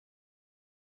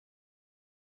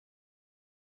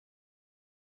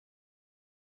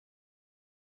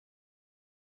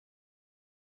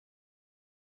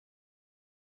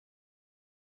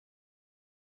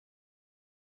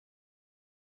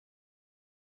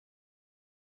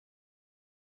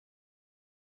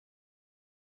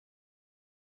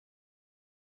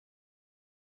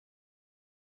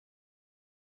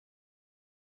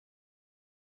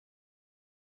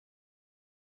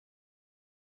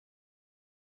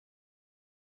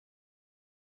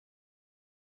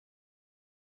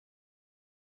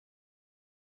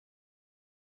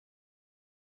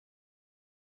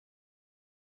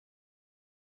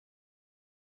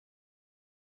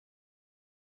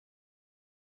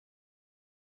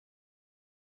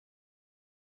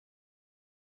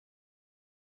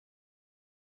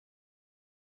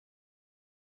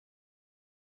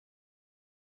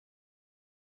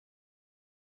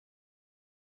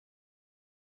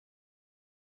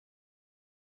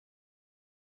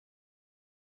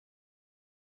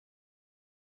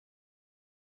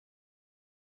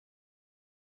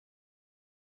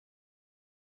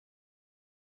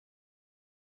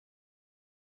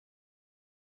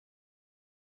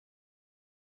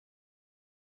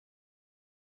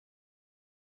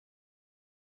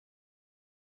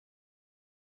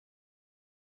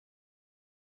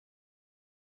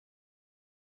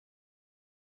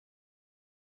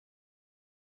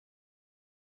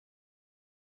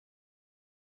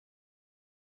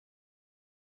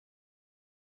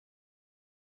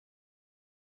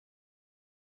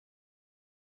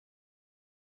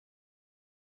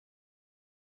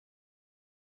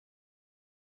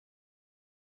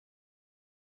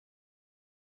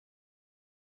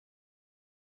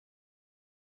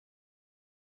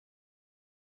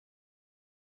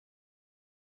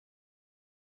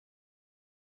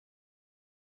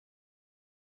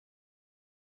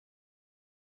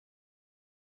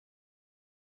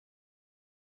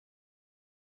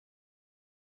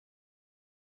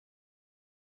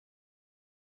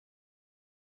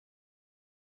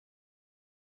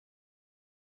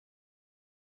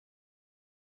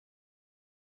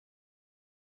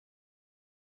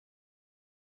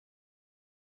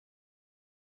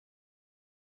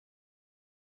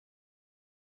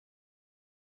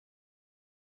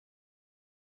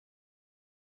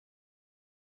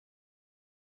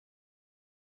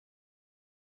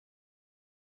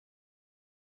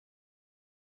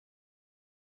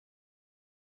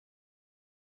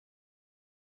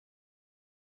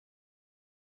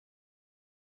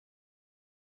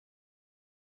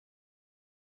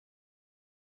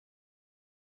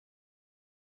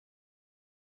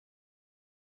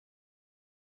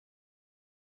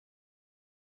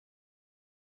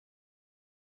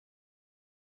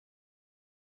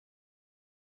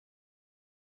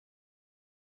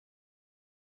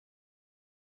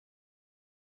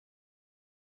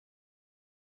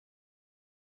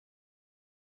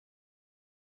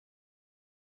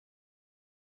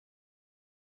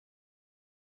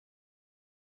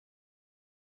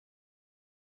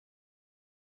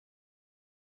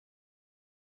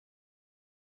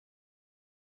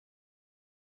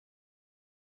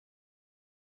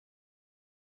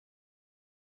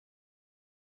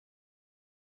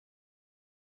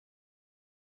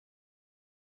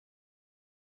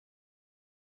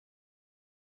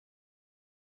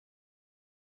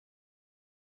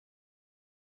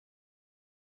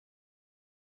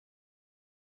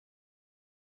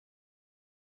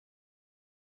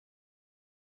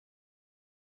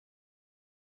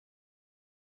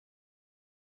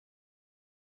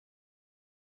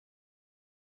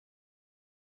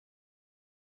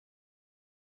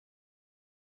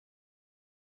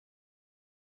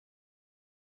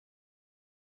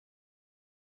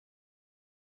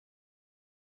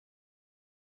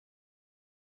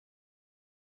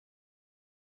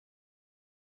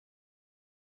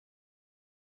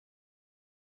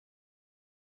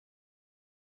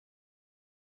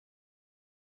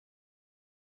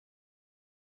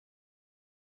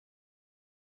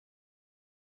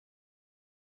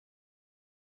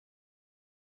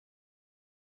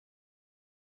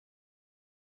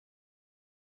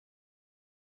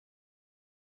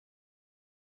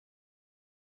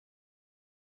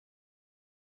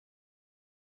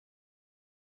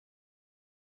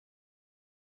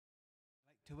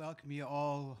To welcome you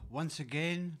all once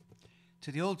again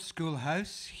to the old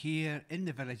schoolhouse here in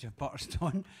the village of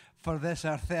Butterstone for this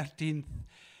our 13th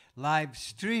live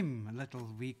stream, a little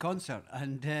wee concert.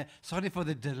 And sorry for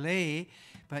the delay,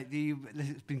 but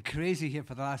it's been crazy here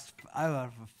for the last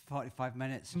hour, 45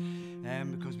 minutes,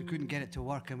 because we couldn't get it to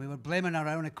work and we were blaming our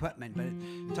own equipment, but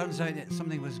it turns out that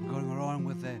something was going wrong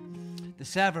with the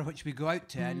server which we go out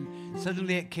to, and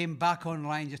suddenly it came back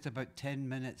online just about 10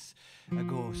 minutes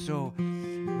ago. So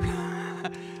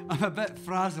I'm a bit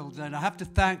frazzled, and I have to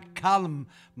thank Callum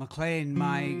MacLean,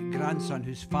 my grandson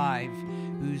who's 5,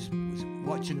 who's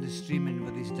watching the streaming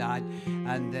with his dad,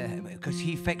 and because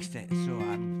he fixed it, so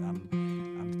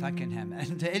I'm thanking him.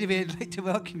 And anyway, I'd like to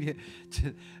welcome you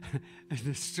to in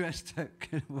a stressed out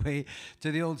kind of way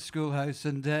to the old schoolhouse.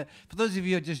 And for those of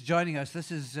you who are just joining us, this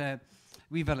is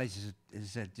Wee Village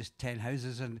is just 10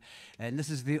 houses, and this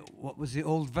is what was the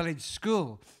old village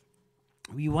school.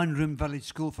 Wee one-room village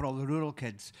school for all the rural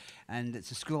kids, and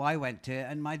it's a school I went to,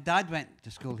 and my dad went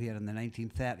to school here in the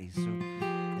 1930s, so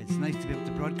it's nice to be able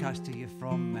to broadcast to you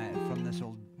from this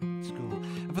old school.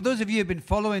 And for those of you who have been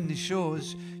following the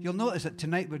shows, you'll notice that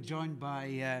tonight we're joined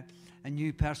by a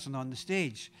new person on the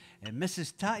stage.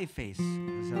 Mrs. Tattyface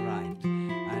has arrived,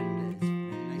 and it's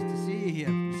nice to see you here,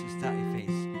 Mrs.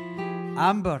 Tattyface.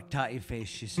 Amber Tattyface,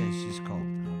 she says she's called.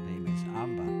 Her name is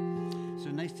Amber. So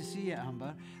nice to see you,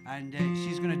 Amber. And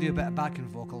she's going to do a bit of backing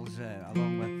vocals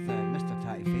along with Mr.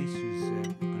 Tattyface,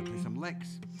 who's going to play some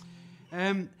licks.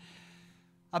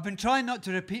 I've been trying not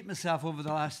to repeat myself over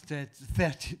the last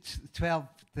 12,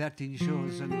 13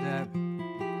 shows, and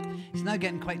it's now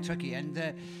getting quite tricky.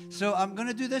 And so I'm going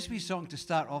to do this wee song to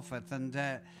start off with. And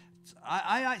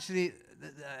I actually...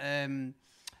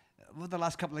 over the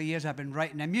last couple of years, I've been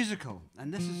writing a musical,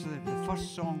 and this is the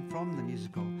first song from the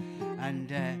musical.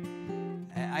 And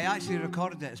I actually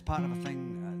recorded it as part of a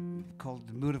thing called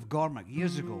The Moor of Gormac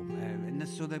years ago.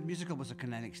 So the musical was a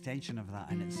kind of an extension of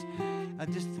that. And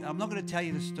I'm not going to tell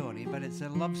you the story, but it's a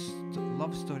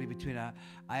love story between an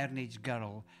Iron Age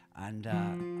girl and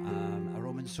a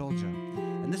Roman soldier.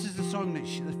 And this is the song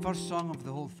the first song of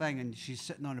the whole thing, and she's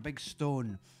sitting on a big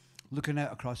stone, looking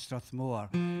out across Strathmore,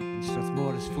 and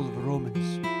Strathmore is full of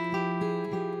Romans.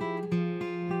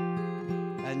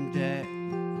 And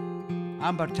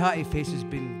Amber Tattyface has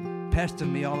been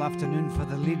pestering me all afternoon for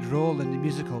the lead role in the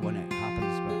musical when it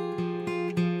happens, but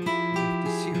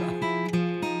you see what?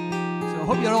 So I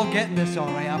hope you're all getting this all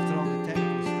right after all the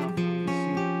technical stuff.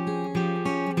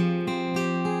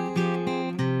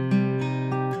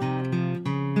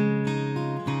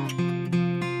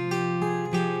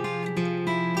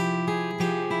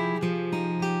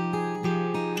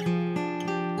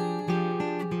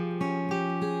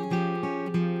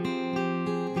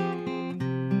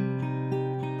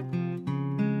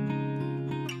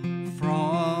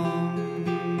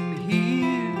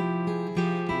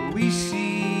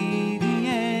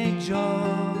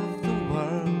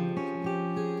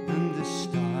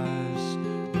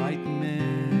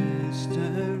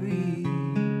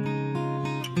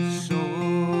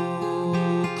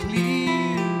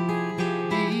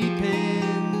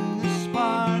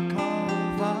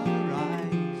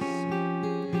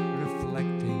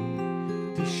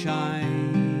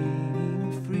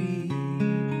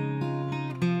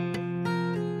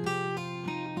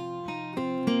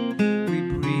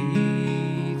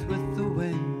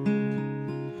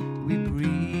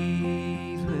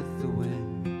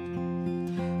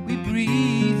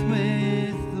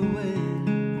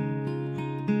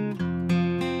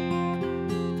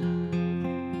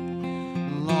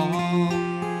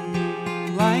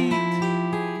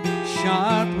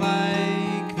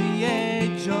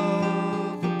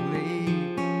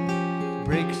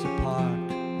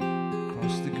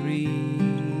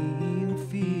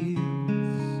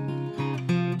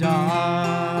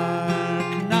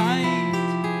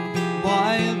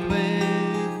 Wild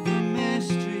with the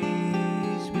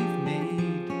mysteries we've made.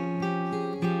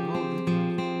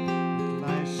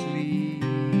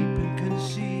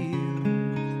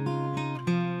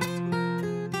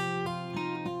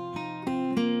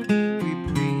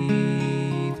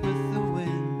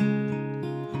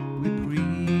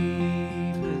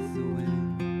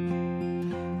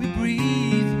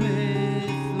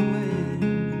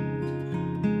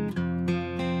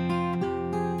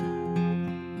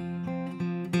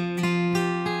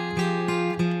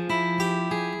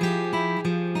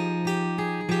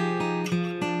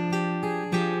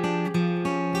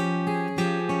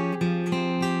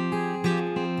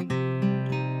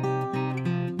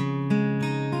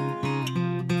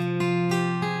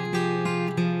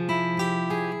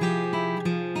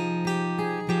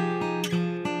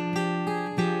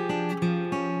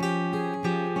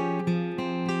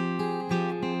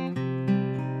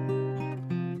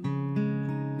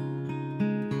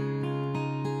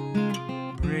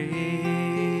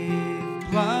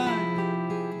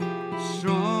 quiet,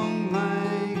 strong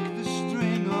like the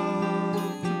string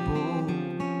of the bow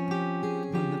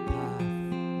on the path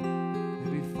that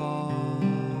we follow.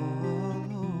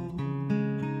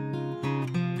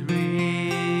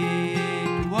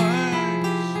 Great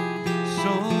words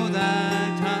so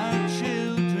that our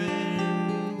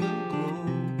children will grow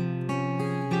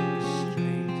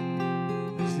straight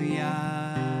as the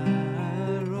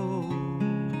arrow.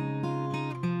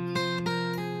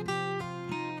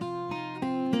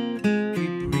 We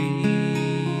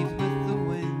breathe with the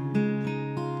wind.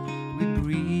 We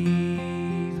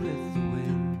breathe with the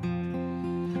wind.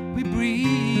 We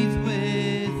breathe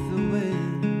with the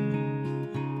wind.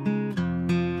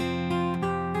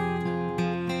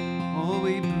 Oh,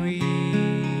 we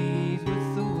breathe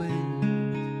with the wind.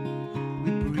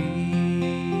 We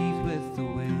breathe with the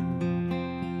wind.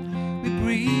 We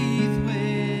breathe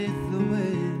with the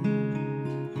wind.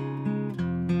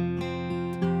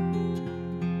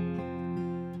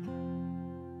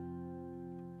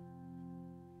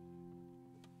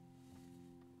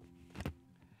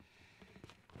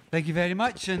 Thank you very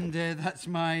much, and that's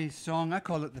my song. I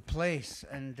call it "The Place,"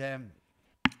 and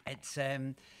it's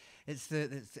going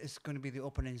to be the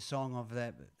opening song of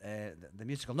the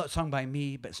musical, not sung by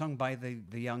me, but sung by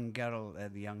the young girl,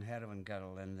 the young heroine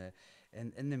girl in the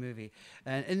movie,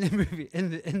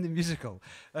 in the musical,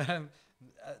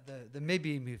 the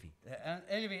Maybe movie.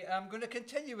 Anyway, I'm going to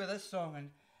continue with this song, and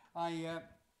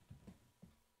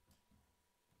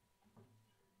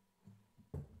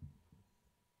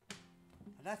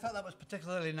I thought that was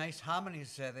particularly nice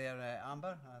harmonies there,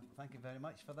 Amber. Thank you very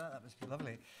much for that. That was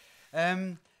lovely.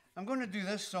 I'm going to do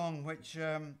this song, which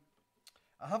I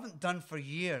haven't done for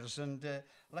years, and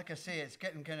like I say, it's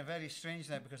getting kind of very strange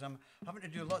now because I'm having to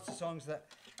do lots of songs that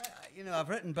I've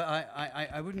written, but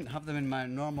I wouldn't have them in my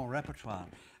normal repertoire.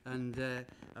 And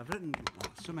I've written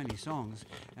so many songs,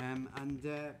 and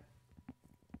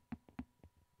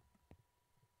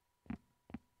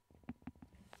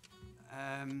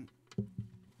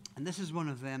this is one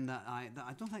of them that I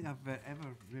don't think I've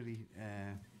ever really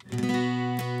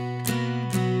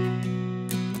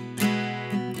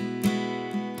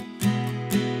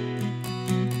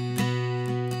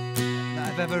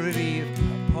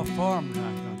performed. I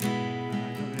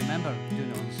don't remember doing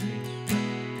it on stage.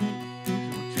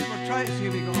 So we'll try it, see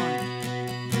how we go on.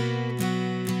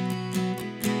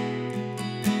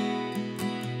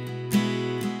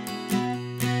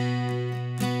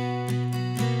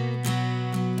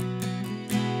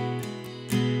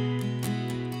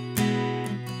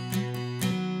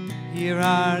 Here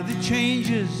are the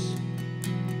changes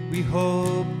we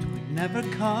hoped would never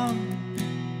come,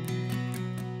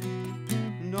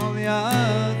 and all the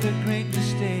other great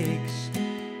mistakes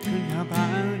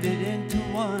compounded into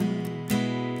one.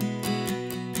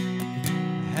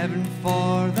 Heaven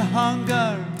for the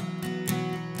hunger,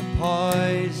 a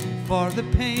poison for the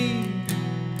pain,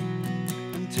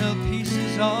 until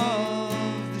pieces of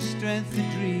the strength to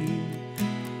dream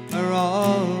are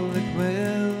all that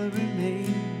will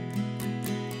remain.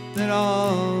 That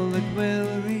all that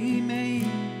will remain.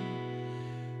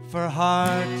 For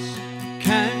hearts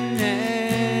can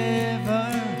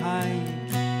never hide,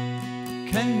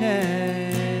 can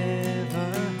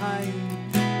never hide.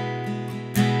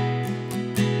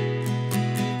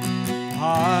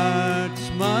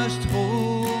 Hearts must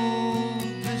hold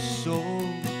the soul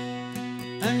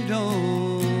and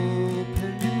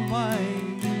open wide.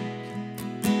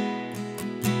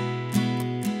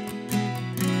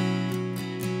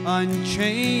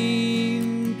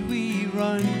 Unchained we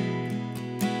run,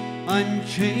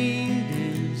 unchained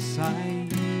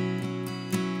inside.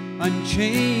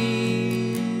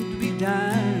 Unchained we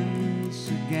dance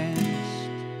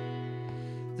against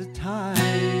the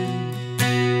tide.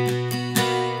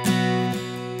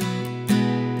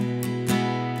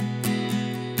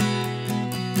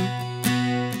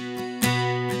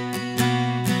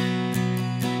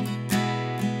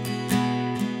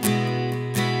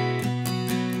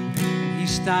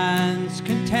 Stands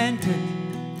contented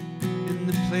in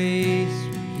the place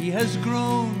where he has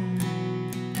grown.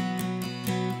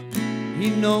 He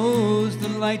knows the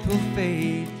light will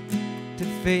fade to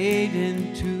fade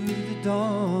into the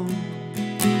dawn.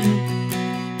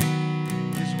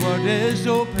 His word is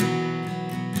open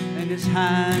and his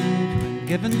hand, when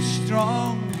given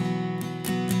strong,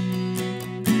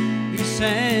 he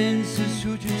senses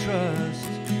who to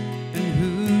trust and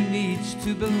who needs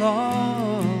to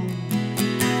belong.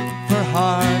 For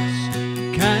hearts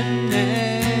can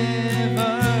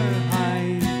never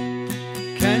hide,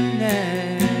 can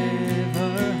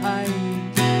never hide.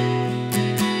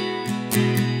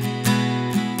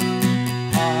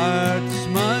 Hearts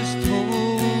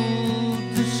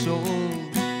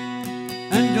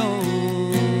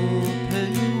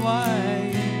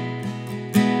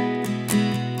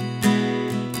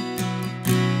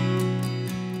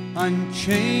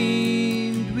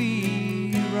Unchained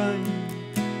we run,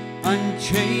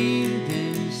 unchained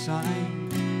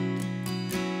inside,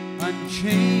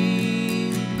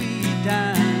 unchained we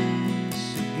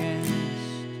dance against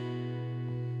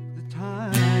the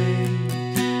tide.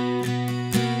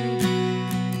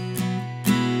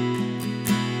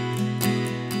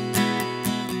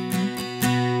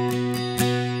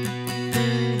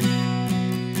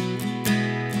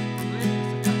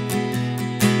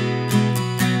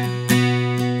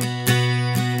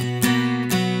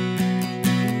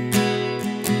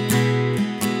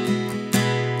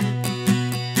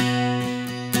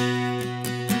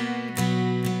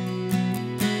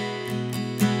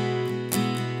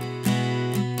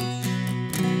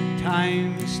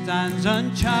 Time stands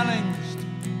unchallenged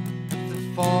at the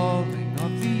falling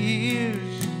of the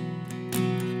years.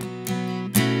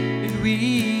 It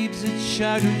weaves its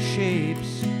shadowed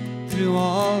shapes through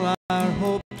all our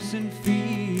hopes and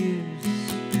fears.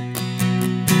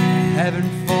 Heaven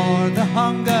for the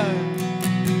hunger,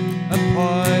 a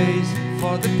poison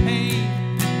for the pain,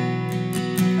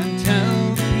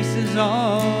 until pieces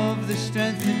of the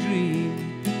strength to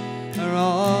dream are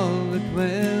all that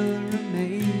will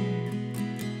remain,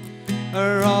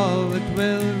 are all that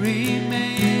will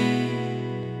remain.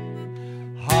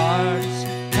 Hearts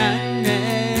can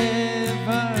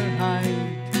never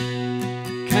hide,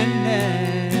 can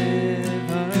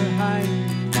never hide.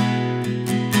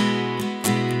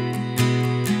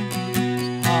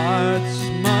 Hearts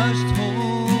must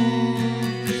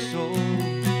hold the soul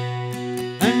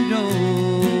and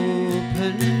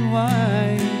open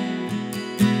wide.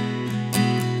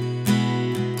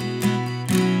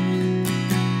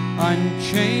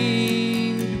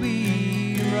 Unchained we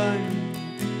run,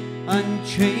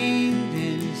 unchained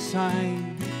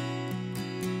inside,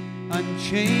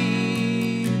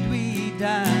 unchained we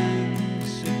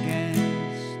dance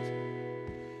against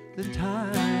the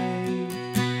tide.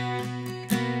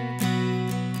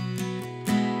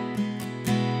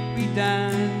 We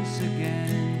dance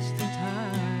against the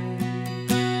tide.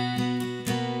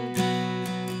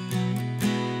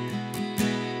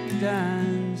 We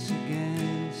dance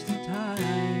against the tide.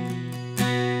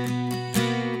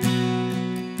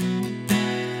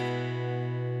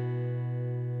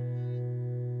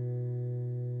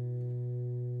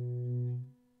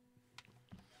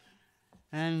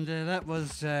 And that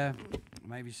was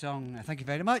my wee song. Thank you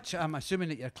very much. I'm assuming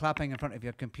that you're clapping in front of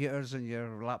your computers and your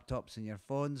laptops and your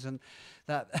phones and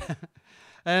that.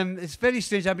 It's very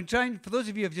strange. I've been trying, for those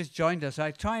of you who have just joined us,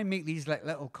 I try and make these like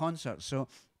little concerts. So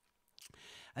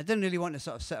I didn't really want to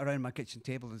sort of sit around my kitchen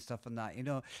table and stuff and that, you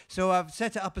know. So I've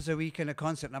set it up as a wee kind of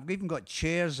concert, and I've even got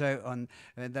chairs out on,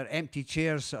 they're empty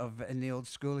chairs sort of in the old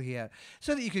school here,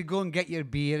 so that you could go and get your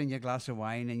beer and your glass of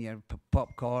wine and your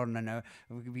popcorn and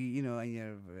you know, and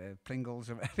your Pringles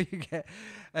or whatever you get,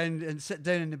 and sit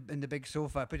down in the big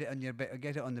sofa, put it on your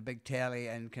get it on the big telly,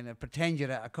 and kind of pretend you're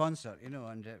at a concert, you know,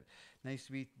 and nice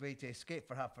way to escape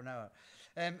for half an hour.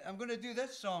 I'm going to do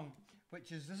this song,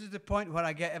 which is, this is the point where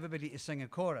I get everybody to sing a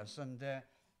chorus, and I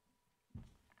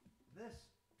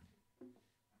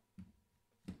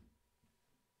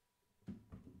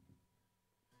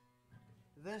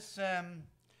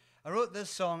wrote this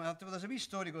song. Well, there's a wee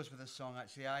story goes with this song.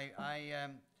 Actually, I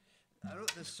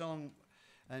wrote this song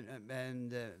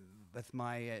and with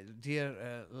my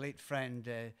dear late friend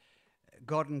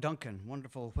Gordon Duncan,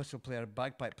 wonderful whistle player,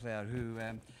 bagpipe player, who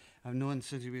I've known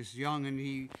since he was young, and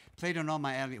he played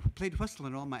whistle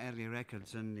on all my early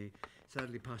records, and he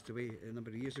sadly passed away a number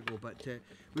of years ago. But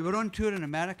we were on tour in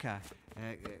America,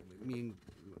 me and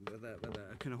with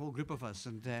a kind of whole group of us,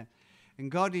 and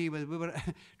Gordy, we were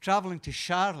travelling to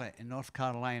Charlotte in North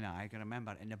Carolina, I can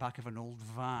remember, in the back of an old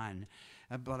van,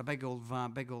 a big old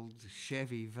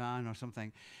Chevy van or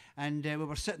something, and we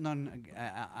were sitting on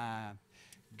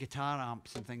guitar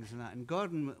amps and things like that, and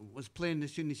Gordon was playing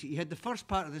this tune. He had the first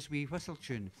part of this wee whistle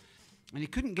tune, and he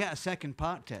couldn't get a second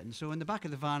part to it, and so in the back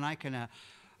of the van I kind of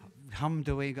hummed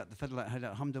away, got the fiddle,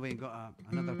 hummed away and got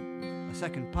a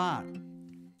second part.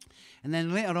 And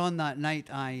then later on that night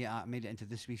I made it into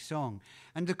this wee song.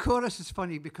 And the chorus is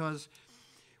funny because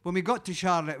when we got to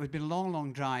Charlotte, it had been a long,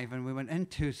 long drive, and we went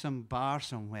into some bar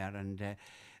somewhere, and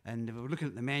we were looking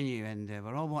at the menu, and we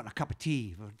were all wanting a cup of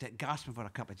tea. We were gasping for a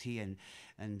cup of tea, and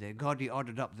Gordy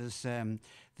ordered up this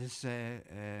was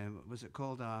it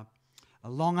called a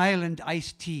Long Island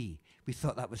iced tea. We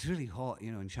thought that was really hot,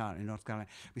 you know, in Charlotte, in North Carolina.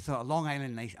 We thought a Long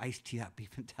Island iced tea, that'd be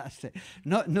fantastic.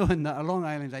 Not knowing that a Long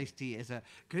Island iced tea is a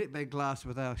great big glass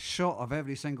with a shot of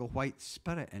every single white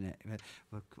spirit in it,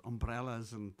 with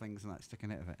umbrellas and things like that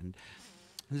sticking out of it. And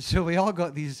so we all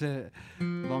got these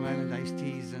Long Island iced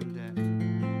teas,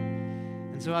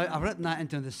 and And so I've written that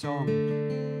into the song.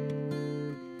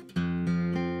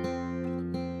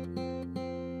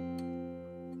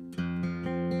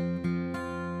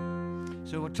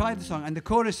 So we'll try the song. And the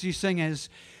chorus you sing is,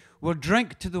 we'll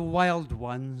drink to the wild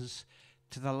ones,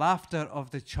 to the laughter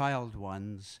of the child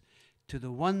ones, to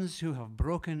the ones who have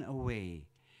broken away,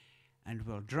 and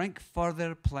we'll drink for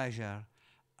their pleasure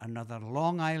another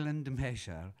Long Island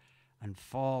measure and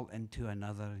fall into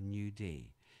another new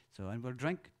day. So, and we'll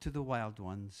drink to the wild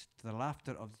ones, to the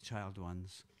laughter of the child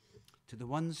ones, to the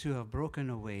ones who have broken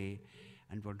away,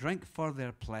 and we'll drink for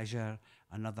their pleasure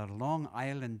another Long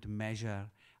Island measure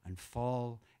and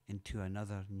fall into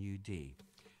another new day.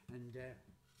 And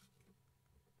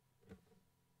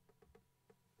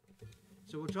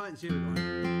so we'll try it and see how we're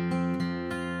going.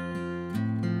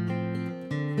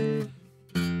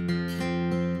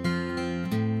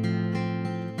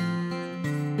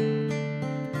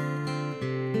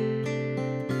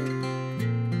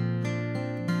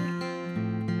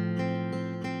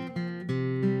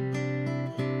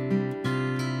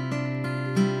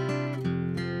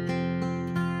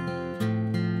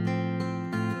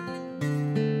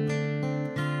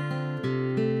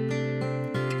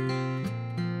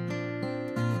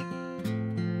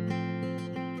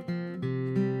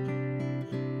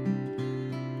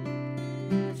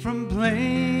 From Blair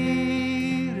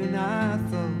in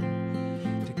Athol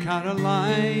to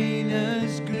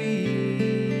Carolina's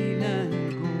green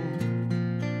and gold,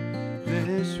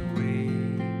 this way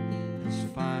has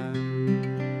found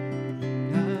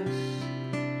us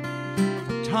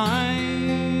for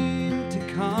time to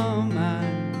come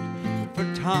and for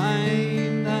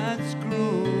time that's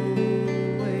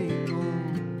growing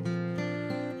old.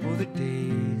 Oh, the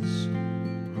days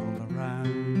roll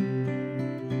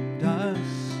around us.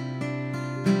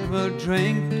 We'll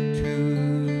drink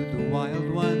to the wild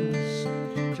ones,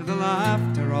 to the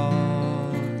laughter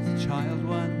of the child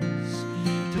ones,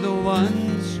 to the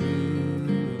ones who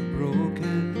have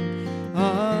broken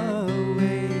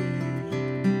away.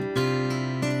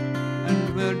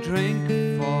 And we'll drink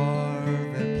for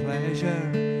their pleasure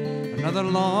another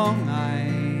Long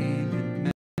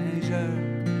Island measure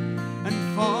and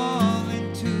fall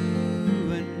into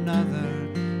another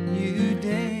new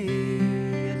day.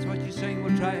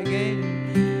 Try again.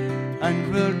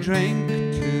 And we'll drink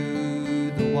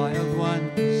to the wild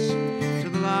ones, to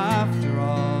the laughter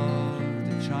of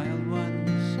the child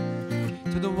ones,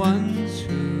 to the ones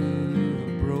who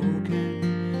have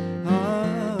broken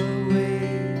away.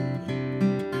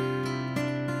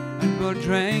 And we'll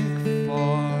drink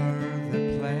for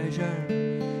their pleasure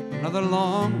another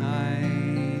Long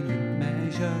Island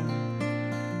measure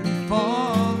and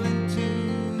fall into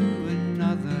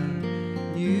another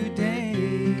new day.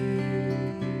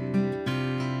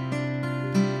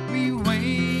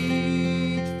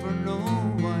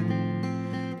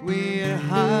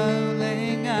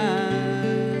 Howling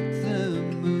at the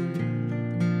moon,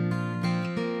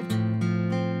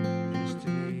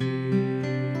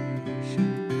 destination.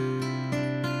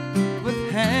 With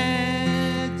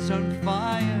heads on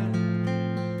fire,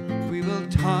 we will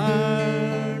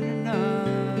turn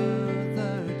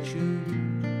another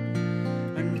tune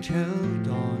until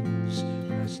dawn's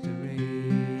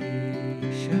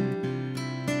restoration.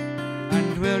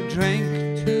 And we'll drink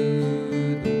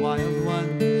to the wild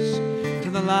ones,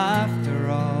 the laughter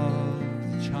of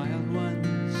the child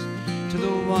ones, to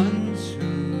the ones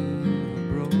who have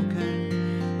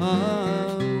broken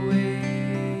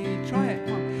away. Try it,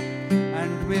 come on.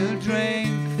 And we'll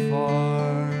drink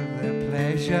for their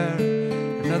pleasure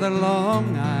another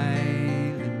Long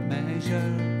Island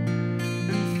measure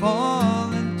and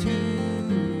fall into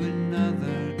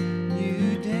another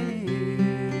new day.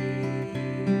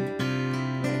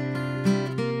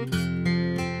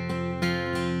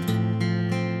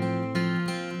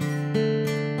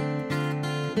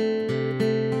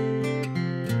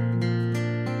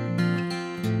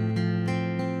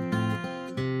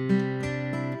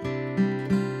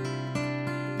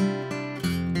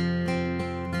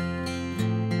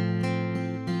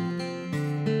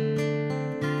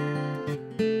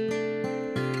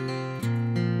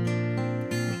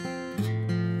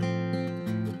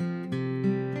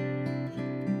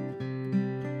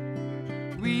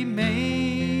 We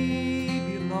may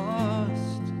be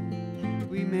lost,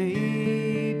 we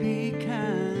maybe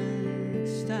can't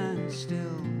stand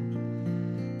still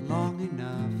long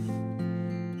enough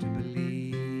to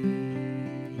believe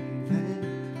it.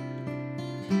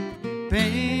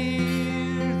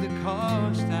 Bear the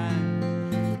cost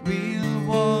and we'll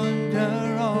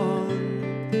wander on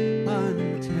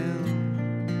until,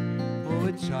 oh,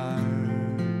 it's our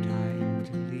time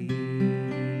to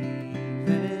leave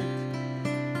it.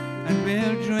 and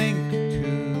we'll drink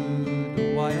to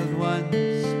the wild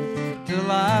ones, to the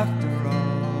laughter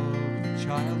of the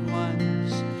child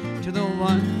ones, to the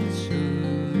ones who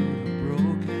have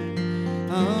broken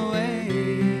away.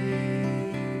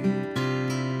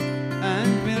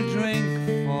 And we'll drink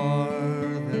for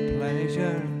their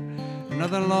pleasure,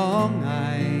 another Long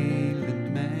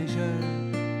Island measure,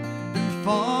 and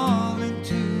fall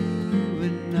into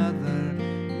another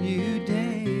new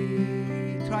day.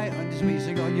 Try it on, just when you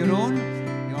sing it on your own.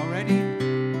 You all ready?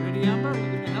 Ready, Amber? Are you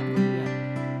going to help me?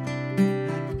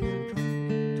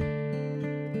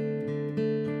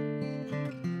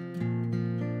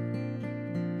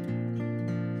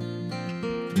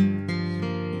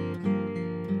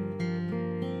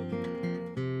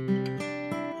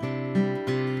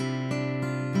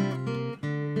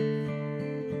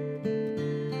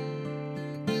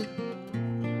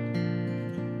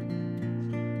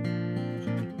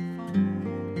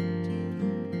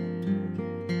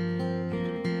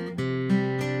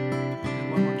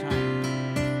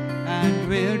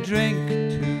 We'll drink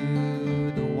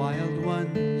to the wild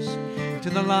ones, to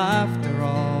the laughter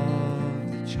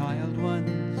of the child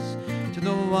ones, to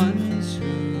the ones who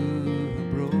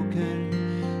have broken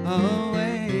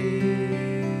away.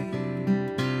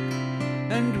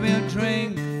 And we'll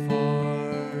drink for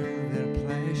their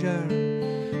pleasure,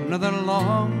 another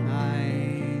Long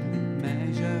Island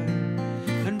measure,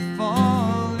 and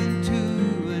fall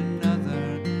into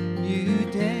another new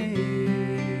day.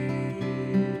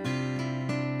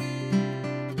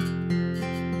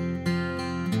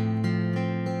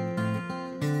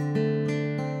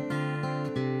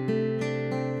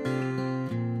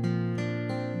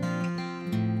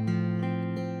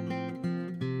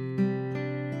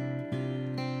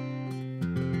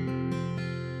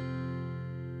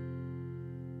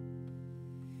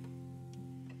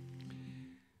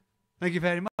 Thank you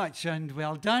very much, and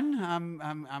well done.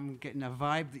 I'm getting a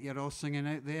vibe that you're all singing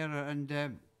out there,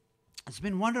 and it's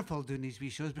been wonderful doing these wee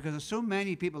shows because there's so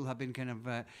many people have been kind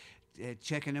of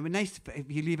checking. It would be nice if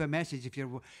you leave a message if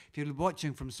you're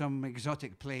watching from some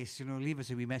exotic place. You know, leave us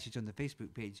a wee message on the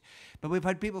Facebook page. But we've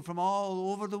had people from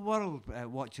all over the world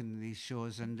watching these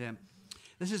shows, and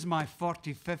this is my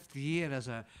 45th year as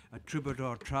a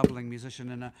troubadour travelling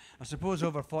musician, and I suppose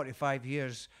over 45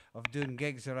 years of doing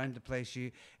gigs around the place,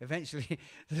 you eventually,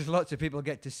 there's lots of people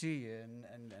get to see you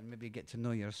and maybe get to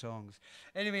know your songs.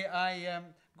 Anyway,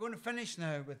 I'm going to finish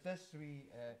now with this wee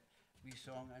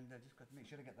song, and I just got to make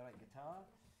sure I get the right guitar.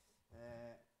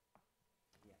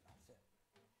 Yeah, that's it.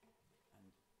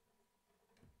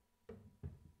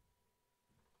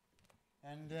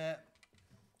 And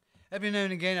every now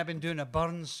and again I've been doing a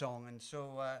Burns song, and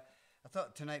so I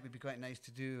thought tonight would be quite nice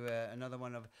to do another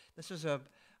one of, this was a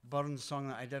Burns song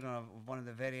that I did on one of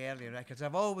the very early records.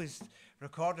 I've always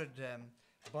recorded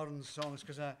Burns songs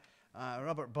because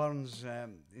Robert Burns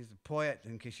is a poet,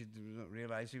 in case you don't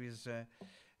realise. He was,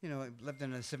 you know, lived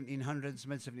in the 1700s,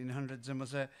 mid-1700s, and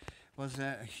was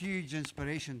a huge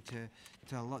inspiration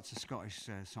to lots of Scottish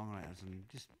songwriters and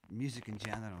just music in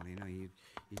general. You know, he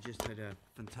just had a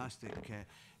fantastic,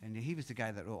 and he was the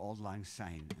guy that wrote Auld Lang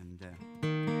Syne. And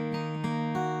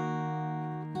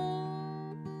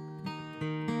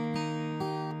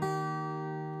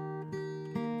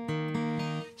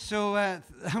so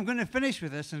I'm going to finish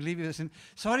with this and leave you with this. And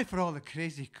sorry for all the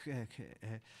crazy.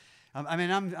 I mean,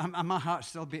 my heart's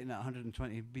still beating at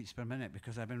 120 beats per minute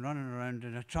because I've been running around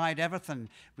and I tried everything.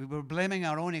 We were blaming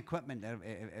our own equipment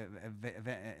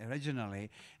originally,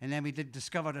 and then we did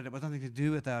discover that it was nothing to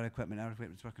do with our equipment. Our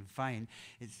equipment's working fine.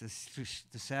 It's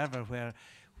the server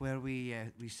where we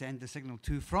send the signal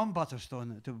to from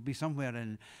Butterstone. To be somewhere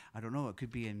in, I don't know, it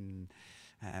could be in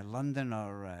London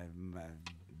or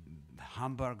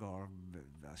Hamburg or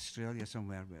Australia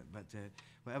somewhere, but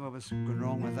whatever was going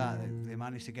wrong with that, they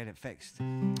managed to get it fixed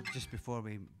just before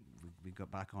we got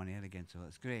back on air again, so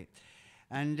that's great.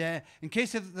 And in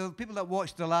case of the people that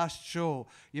watched the last show,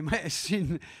 you might have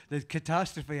seen the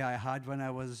catastrophe I had when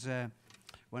I was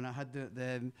when I had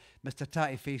the Mr.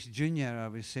 Tatty Face Jr. I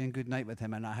was saying good night with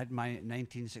him, and I had my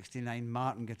 1969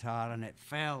 Martin guitar, and it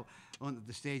fell onto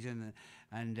the stage, and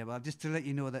well, just to let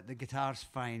you know that the guitar's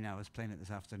fine. I was playing it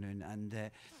this afternoon,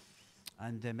 and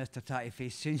Mr. Tatty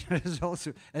Face Senior is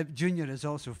also Junior is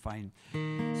also fine.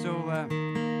 So down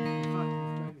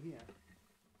here,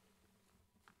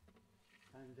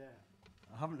 and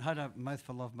I haven't had a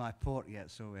mouthful of my port yet,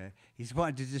 so he's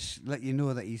wanted to just let you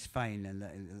know that he's fine and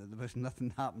that there was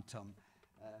nothing happened to him.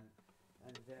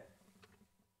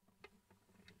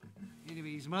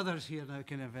 Anyway, his mother's here now,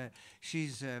 kind of.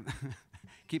 She's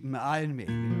keeping my eye on me,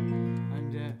 you know,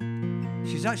 and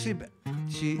she's actually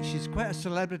she's quite a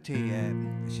celebrity.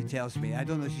 She tells me. I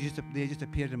don't know. They just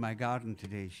appeared in my garden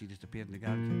today. She just appeared in the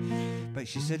garden today. But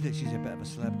she said that she's a bit of a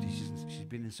celebrity. She's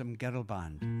been in some girl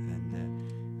band, and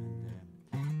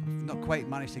I've not quite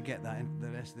managed to get the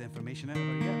rest of the information out of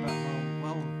her yet. But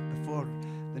well before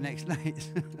the next night.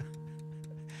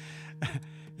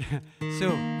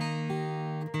 So.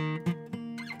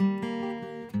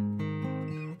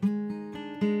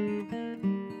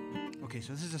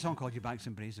 So this is a song called "You Banks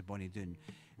and Braes" of Bonnie Doon.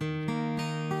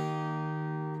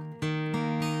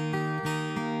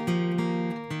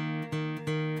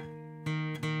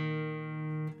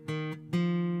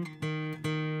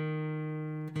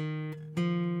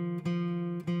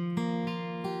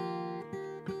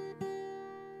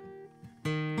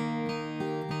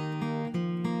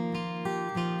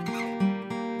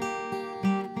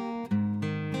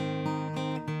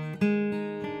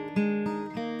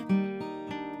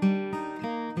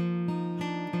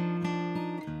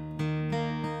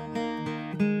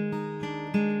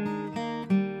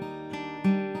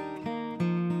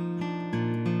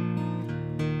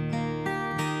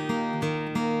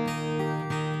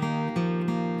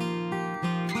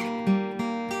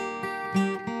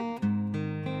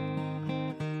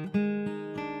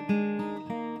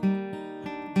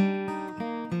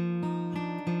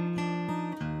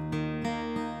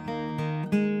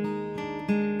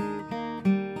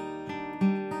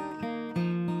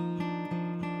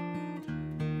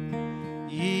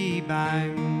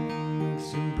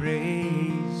 Banks and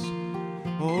braes,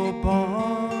 oh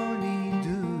Bonnie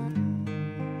Doon,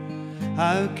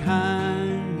 how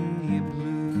can you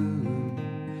bloom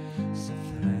so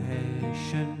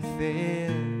fresh and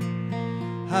fair?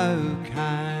 How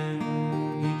can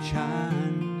you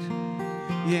chant,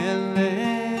 ye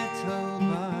little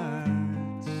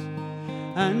birds,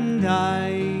 and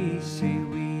I say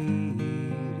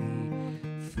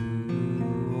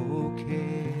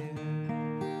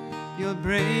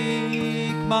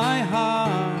break my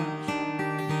heart,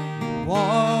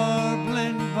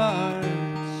 warbling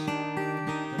birds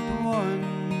that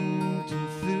wander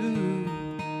through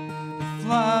the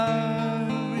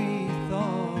flowery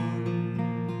thorn.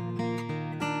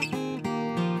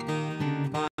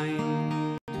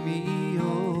 Bind me,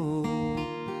 oh,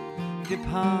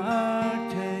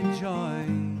 departed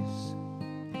joys,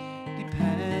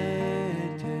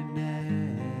 departed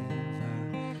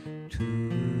never to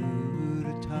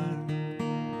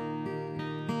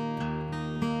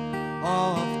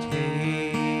oft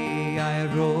hey I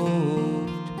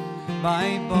roved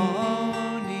by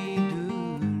Bonnie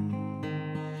Doon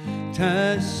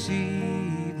to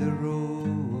see the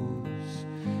rose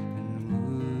and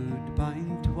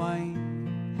woodbine twine,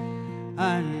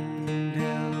 and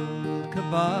ilka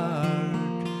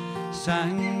bird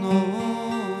sang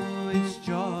oh its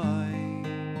joy,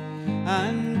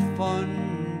 and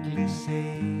fondly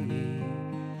say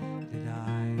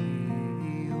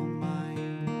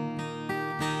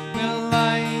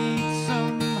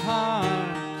lightsome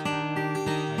heart, I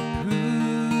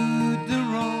put the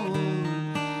rose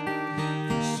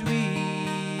for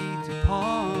sweet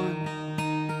upon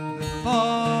the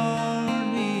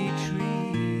thorny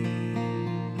tree.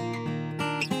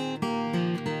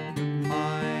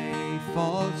 My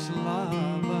false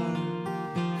lover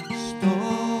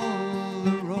stole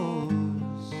the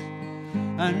rose,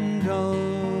 and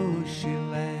oh, she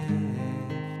left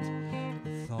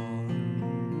the thorn.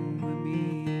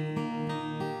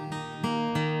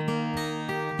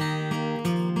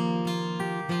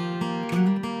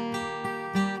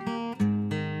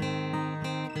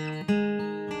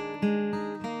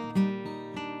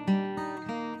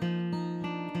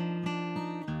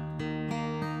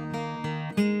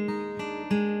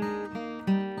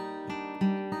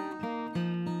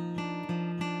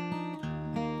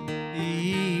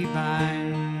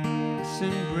 Banks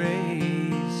and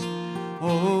braes,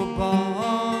 oh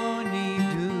Bonnie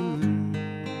Doon,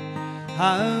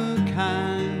 how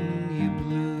can you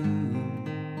bloom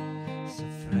so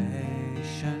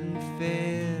fresh and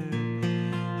fair?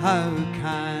 How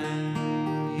can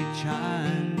you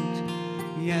chant,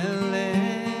 ye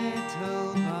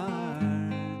little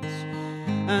birds,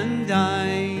 and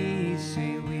I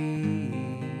say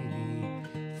weary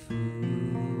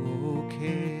fool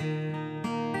care?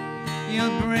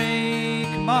 You'll break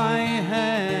my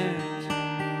heart,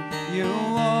 you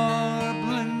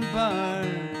warbling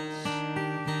birds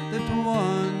that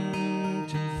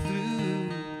wander through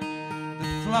the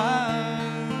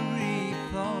flowery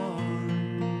thorn.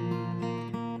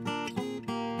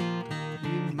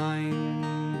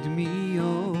 Remind me,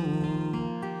 oh,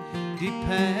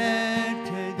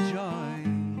 departed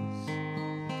joys,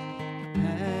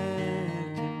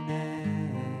 departed never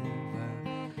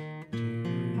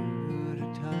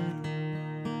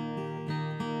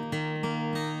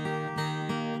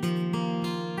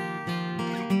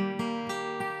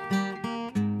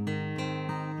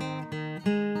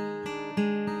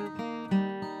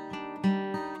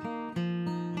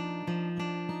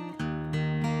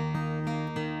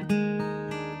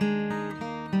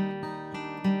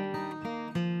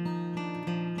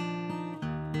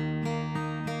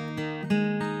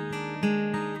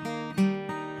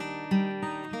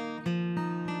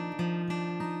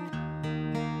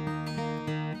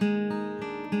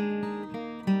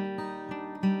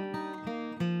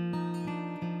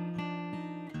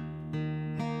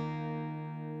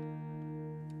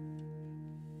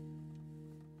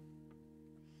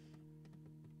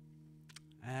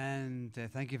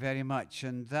and thank you very much.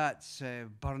 And that's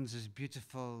Burns'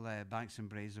 beautiful Banks and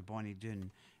Braes of Bonnie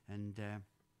Doon. And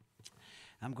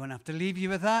I'm going to have to leave you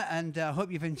with that, and I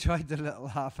hope you've enjoyed the little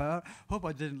half hour. Hope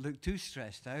I didn't look too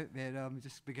stressed out, but I'm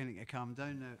just beginning to calm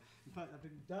down now. In fact, I've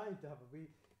been dying to have a wee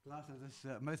glass of this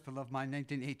mouthful of my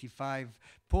 1985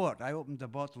 port. I opened a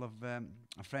bottle of, a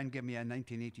friend gave me a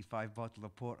 1985 bottle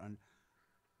of port, and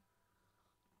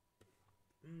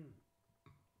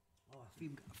oh, I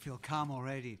feel calm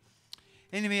already.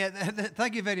 Anyway,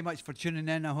 thank you very much for tuning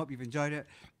in. I hope you've enjoyed it.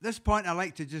 At this point, I'd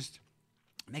like to just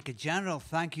make a general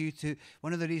thank you to,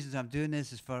 one of the reasons I'm doing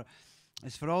this is for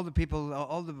all the people,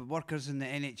 all the workers in the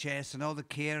NHS and all the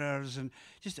carers and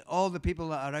just all the people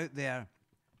that are out there,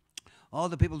 all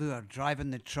the people who are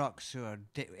driving the trucks, who are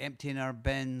emptying our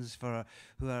bins,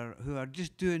 who are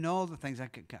just doing all the things. I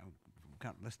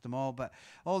can't list them all, but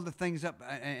all the things up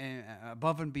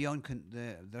above and beyond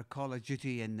their call of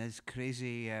duty in this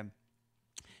crazy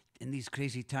in these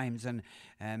crazy times, and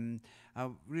I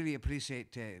really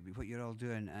appreciate what you're all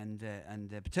doing, and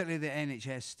particularly the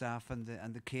NHS staff and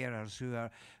the carers who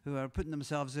are putting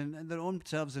themselves in their own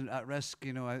selves at risk,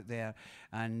 you know, out there,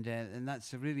 and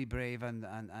that's really brave, and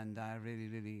I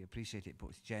really appreciate it,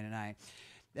 both Jen and I.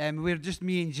 We're just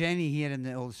me and Jenny here in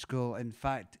the old school. In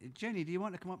fact, Jenny, do you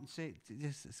want to come up and say?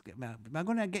 I'm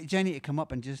going to get Jenny to come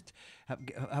up and just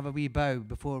have a wee bow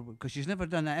before, because she's never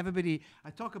done that. Everybody, I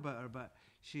talk about her, but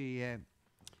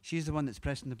she's the one that's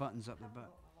pressing the buttons up the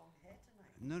butt.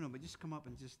 No, but just come up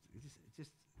and just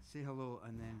say hello,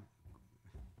 and then.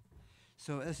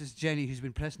 So this is Jenny, who's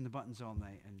been pressing the buttons all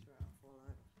night, and.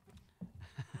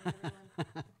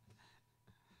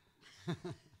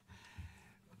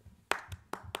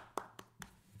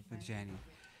 For Jenny.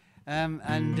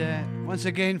 And once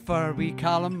again for wee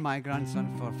Callum, my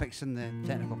grandson, for fixing the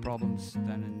technical problems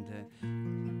down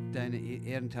at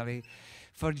Airntully.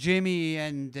 For Jamie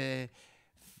and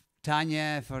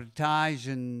Tanya, for Taj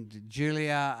and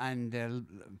Julia, and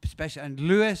and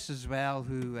Lewis as well,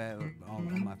 who all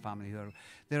my family,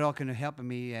 they're all kind of helping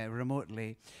me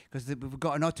remotely, because we've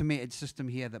got an automated system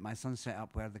here that my son set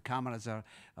up where the cameras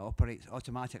operate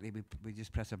automatically. We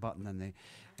just press a button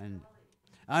and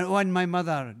my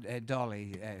mother,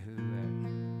 Dolly,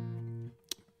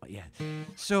 yeah.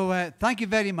 So thank you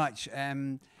very much.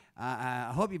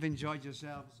 I hope you've enjoyed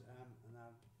yourselves. And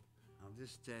I'll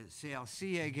just say I'll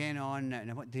see you again on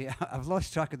what day? I've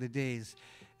lost track of the days.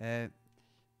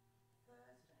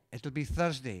 It'll be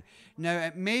Thursday. Now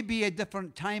it may be a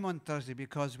different time on Thursday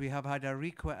because we have had a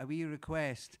wee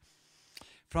request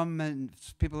from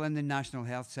people in the National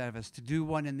Health Service to do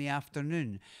one in the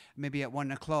afternoon, maybe at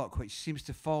 1 o'clock, which seems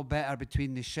to fall better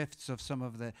between the shifts of some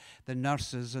of the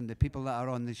nurses and the people that are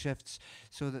on the shifts.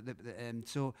 So that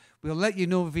so we'll let you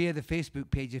know via the Facebook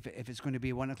page if it's going to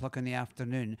be 1 o'clock in the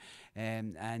afternoon,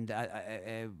 and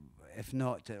if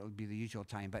not, it'll be the usual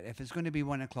time. But if it's going to be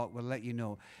 1 o'clock, we'll let you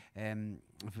know.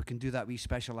 If we can do that wee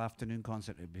special afternoon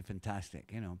concert, it'd be fantastic,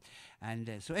 you know.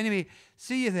 And so anyway,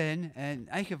 see you then. And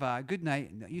Eichava, good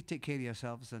night. You take care of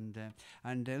yourselves and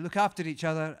look after each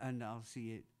other. And I'll see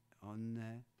you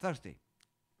on Thursday.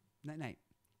 Night night.